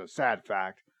 which is a sad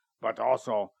fact, but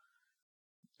also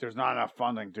there's not enough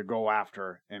funding to go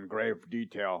after in grave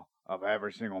detail of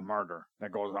every single murder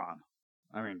that goes on.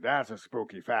 I mean, that's a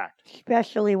spooky fact.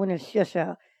 Especially when it's just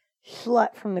a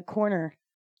slut from the corner.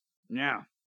 Yeah.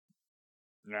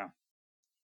 Yeah.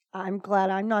 I'm glad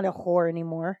I'm not a whore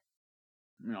anymore.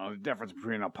 You know, the difference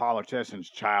between a politician's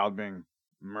child being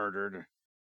murdered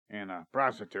and a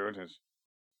prostitute is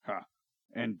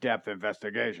in-depth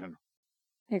investigation.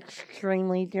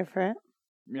 Extremely different.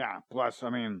 Yeah, plus,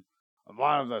 I mean, a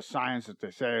lot of the science that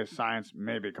they say is science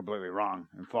may be completely wrong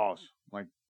and false, like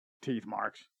teeth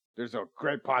marks. There's a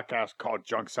great podcast called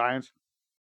Junk Science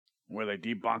where they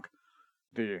debunk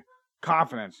the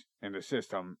confidence in the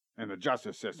system, in the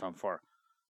justice system for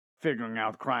figuring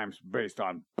out crimes based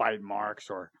on bite marks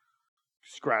or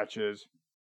scratches.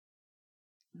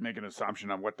 Make an assumption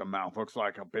of what the mouth looks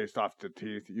like based off the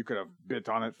teeth. You could have bit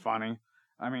on it funny.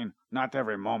 I mean, not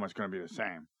every moment's going to be the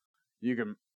same.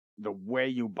 The way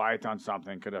you bite on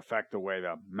something could affect the way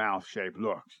the mouth shape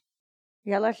looks.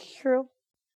 Yeah, that's true.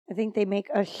 I think they make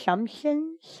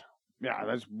assumptions. Yeah,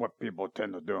 that's what people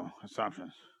tend to do,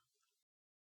 assumptions.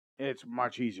 It's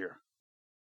much easier.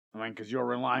 I mean, because you're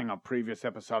relying on previous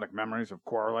episodic memories of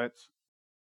correlates.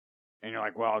 And you're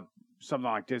like, well,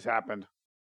 something like this happened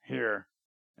here,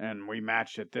 and we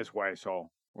matched it this way,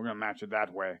 so we're going to match it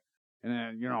that way. And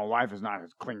then, you know, life is not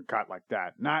as clean cut like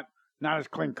that. Not as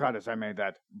clean cut as I made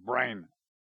that brain,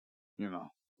 you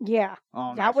know. Yeah,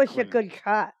 Oh, that was a good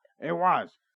cut. It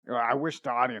was. I wish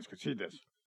the audience could see this.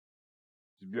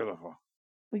 It's beautiful.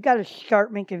 We got to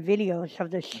start making videos of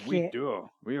this shit. We do.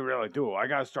 We really do. I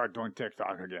got to start doing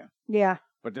TikTok again. Yeah.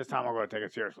 But this time we're going to take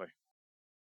it seriously.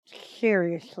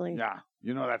 Seriously. Yeah.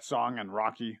 You know that song in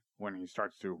Rocky when he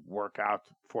starts to work out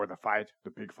for the fight, the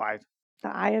big fight? The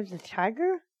Eye of the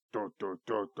Tiger? I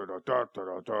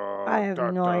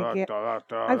have no idea.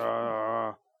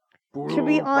 To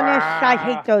be honest, I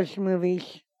hate those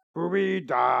movies.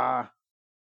 Boobie-da.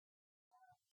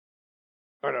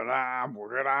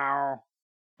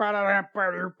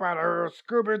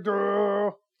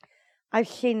 Scooby-Doo. I've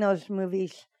seen those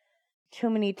movies too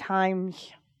many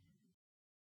times.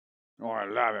 Oh, I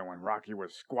love it when Rocky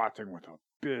was squatting with a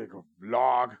big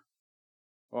log.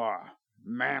 Oh,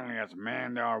 manliest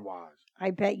man there was.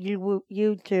 I bet you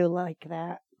do like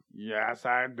that. Yes,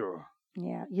 I do.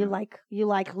 Yeah, you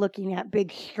like looking at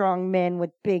big, strong men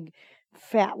with big,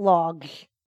 fat logs.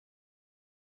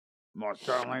 Most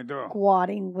certainly do.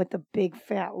 Squatting with a big,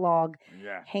 fat log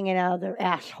hanging out of their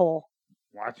asshole.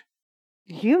 What?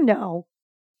 You know.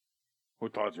 Who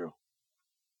told you?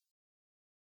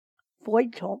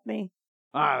 Floyd told me.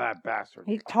 Ah, that bastard.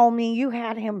 He told me you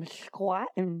had him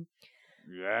squatting.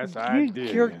 Yes, I did.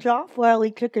 You jerked off while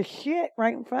he took a shit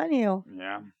right in front of you.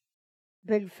 Yeah.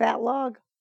 Big fat log.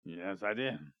 Yes, I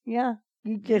did. Yeah.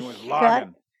 You just He was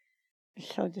logging.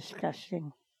 So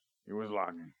disgusting. He was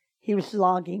logging. He was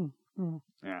logging. Mm.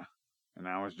 Yeah. And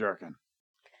I was jerking.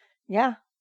 Yeah.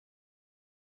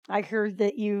 I heard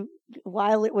that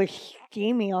while it was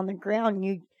steamy on the ground,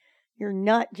 your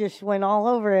nut just went all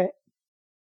over it.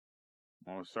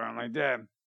 Most certainly did.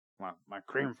 Well, my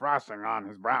cream frosting on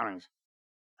his brownies.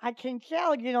 I can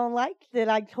tell you don't like that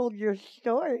I told your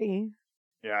story.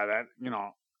 Yeah, that,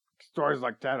 stories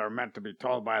like that are meant to be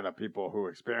told by the people who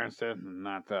experienced it and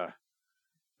not the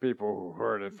people who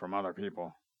heard it from other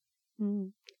people.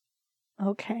 Mm.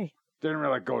 Okay. Didn't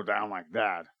really go down like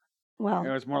that. Well,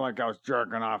 it was more like I was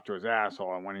jerking off to his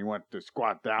asshole, and when he went to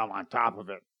squat down on top of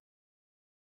it,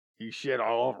 he shit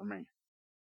all over me.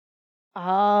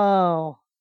 Oh.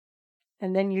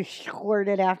 And then you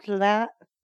squirted after that?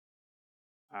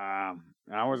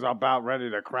 I was about ready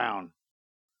to crown.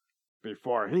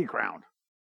 before he crowned.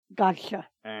 Gotcha.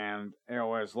 And it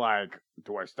was like,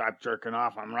 do I stop jerking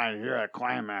off? I'm right here at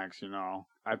climax,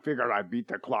 I figured I beat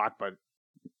the clock, but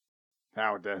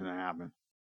that didn't happen.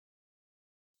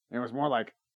 It was more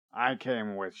like I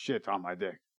came with shit on my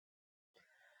dick.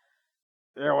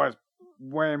 It was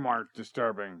way more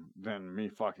disturbing than me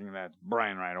fucking that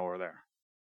brain right over there.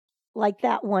 Like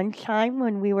that one time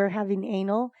when we were having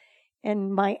anal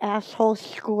and my asshole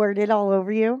squirted all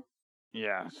over you?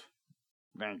 Yes.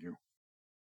 Thank you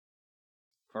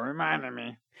for reminding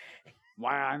me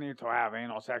why I need to have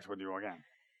anal sex with you again.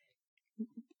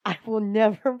 I will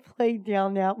never play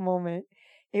down that moment.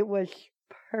 It was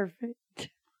perfect.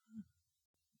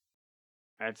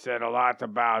 It said a lot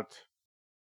about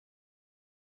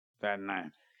that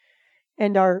night.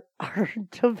 And our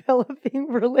developing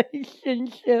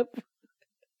relationship.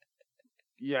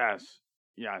 Yes.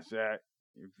 If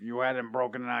you hadn't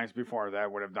broken an ice before,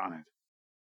 that would have done it.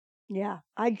 Yeah,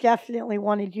 I definitely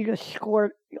wanted you to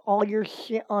squirt all your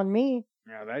shit on me.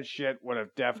 Yeah, that shit would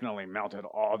have definitely melted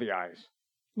all the ice.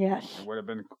 Yes. It would have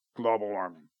been global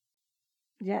warming.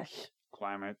 Yes.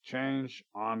 Climate change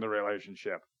on the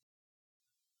relationship.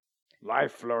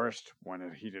 Life flourished when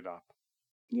it heated up.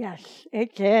 Yes,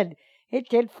 it did. It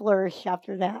did flourish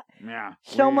after that. Yeah.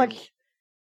 So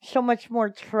much more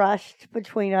trust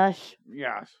between us.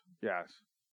 Yes.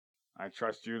 I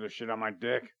trust you to shit on my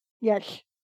dick. Yes.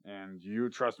 And you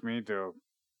trust me to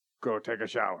go take a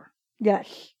shower.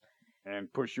 Yes.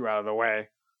 And push you out of the way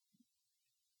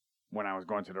when I was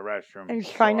going to the restroom. And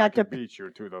try not to beat you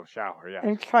to the shower, yeah.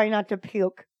 And try not to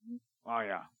puke. Oh,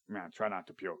 yeah. Try not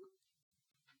to puke.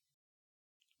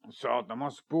 So, the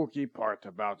most spooky part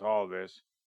about all this,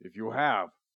 if you have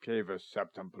cavus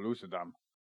septum pellucidum,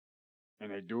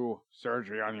 and they do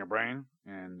surgery on your brain,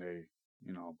 and they,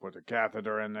 put a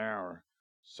catheter in there, or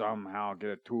somehow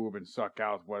get a tube and suck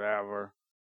out whatever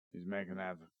is making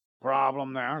that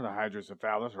problem there, the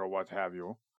hydrocephalus or what have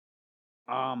you,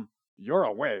 you're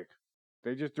awake.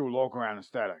 They just do local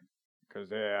anesthetic, because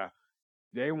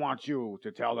they want you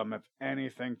to tell them if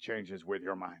anything changes with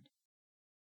your mind.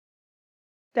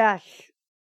 That's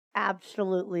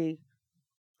absolutely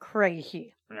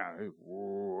crazy. Yeah.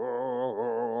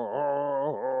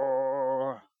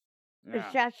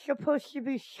 Is that supposed to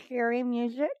be scary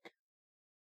music?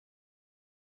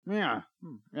 Yeah.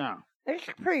 It's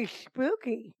pretty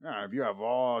spooky. Yeah, if you have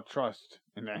all trust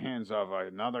in the hands of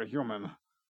another human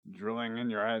drilling in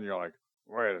your head, you're like,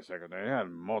 wait a second, they had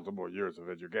multiple years of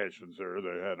education, sir.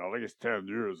 They had at least 10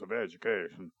 years of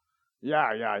education.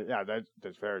 Yeah,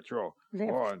 that's very true.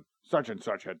 And such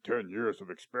had 10 years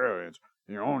of experience.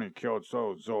 He only killed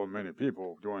so many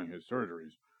people doing his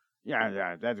surgeries.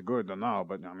 Yeah, that's good to know,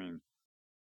 but I mean...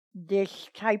 This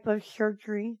type of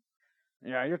surgery?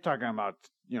 Yeah, you're talking about,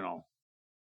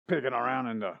 picking around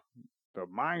in the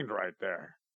mind right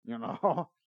there,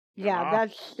 Yeah,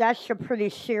 that's a pretty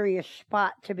serious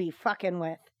spot to be fucking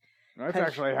with. That's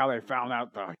actually how they found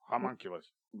out the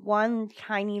homunculus. One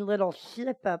tiny little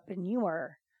slip up and you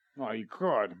were... Well, you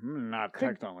could. Not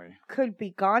technically. Could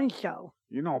be gonzo.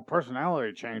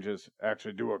 Personality changes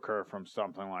actually do occur from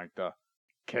something like the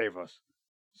cavus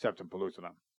septum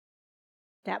pellucidum.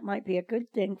 That might be a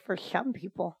good thing for some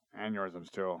people.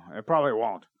 Aneurysms, too. It probably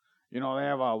won't. They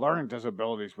have learning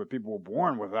disabilities with people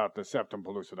born without the septum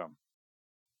pellucidum.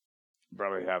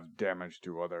 Probably have damage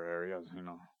to other areas,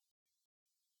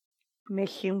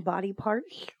 Missing body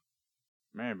parts?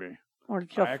 Maybe. Or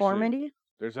deformity?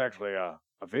 There's actually a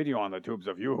video on the tubes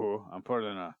of Yoo-hoo. I'm putting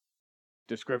in a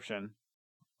description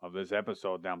of this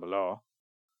episode down below.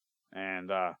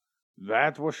 And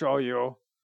that will show you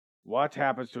what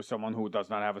happens to someone who does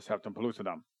not have a septum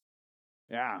pellucidum.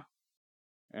 Yeah.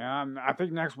 And I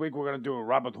think next week we're going to do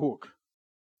Robert Hooke.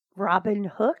 Robin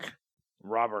Hook?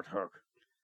 Robert Hooke.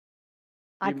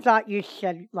 I thought you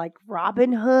said like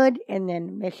Robin Hood and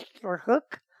then Mr.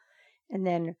 Hook and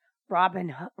then Robin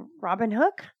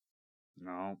Hook?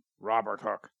 No, Robert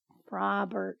Hooke.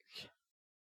 Robert.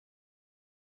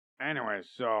 Anyway,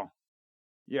 so,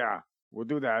 yeah, we'll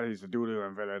do that. He's the dude who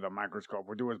invented the microscope.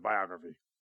 We'll do his biography.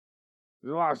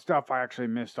 There's a lot of stuff I actually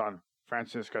missed on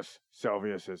Franciscus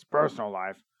Silvius' personal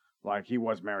life. Like, he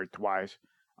was married twice.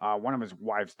 One of his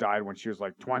wives died when she was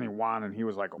like 21, and he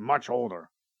was like much older,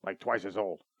 like twice as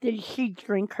old. Did she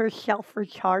drink herself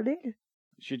retarded?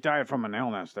 She died from an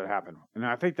illness that happened. And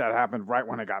I think that happened right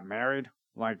when they got married.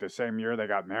 Like the same year they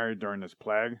got married during this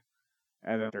plague.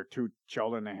 And then their 2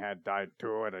 children they had died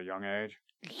too at a young age.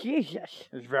 Jesus.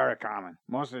 It's very common.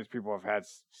 Most of these people have had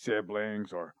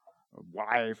siblings or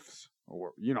wives.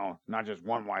 Or, not just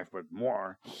one wife, but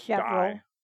more. Several. Die.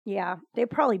 Yeah, they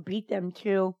probably beat them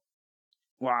too.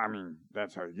 Well, I mean,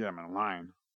 that's how you get them in line.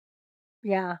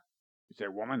 Yeah. You say,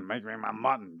 woman, make me my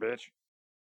mutton, bitch.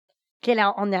 Get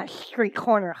out on that street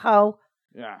corner, ho.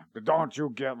 Yeah, but don't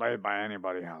you get laid by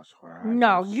anybody else. Or I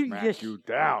No, will you smack just- you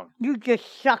down. You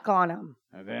just suck on them.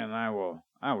 And then I will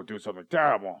do something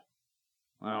terrible.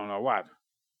 I don't know what.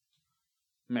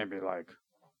 Maybe like,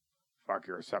 fuck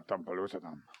your Septum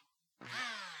Pellucidum.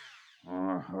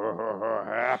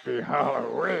 Happy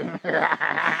Halloween.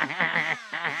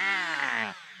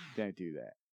 Don't do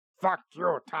that. Fuck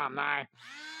you, Tom Nye.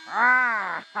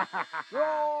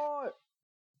 Roy!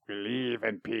 We leave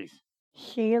in peace.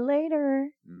 See you later.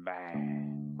 Bye.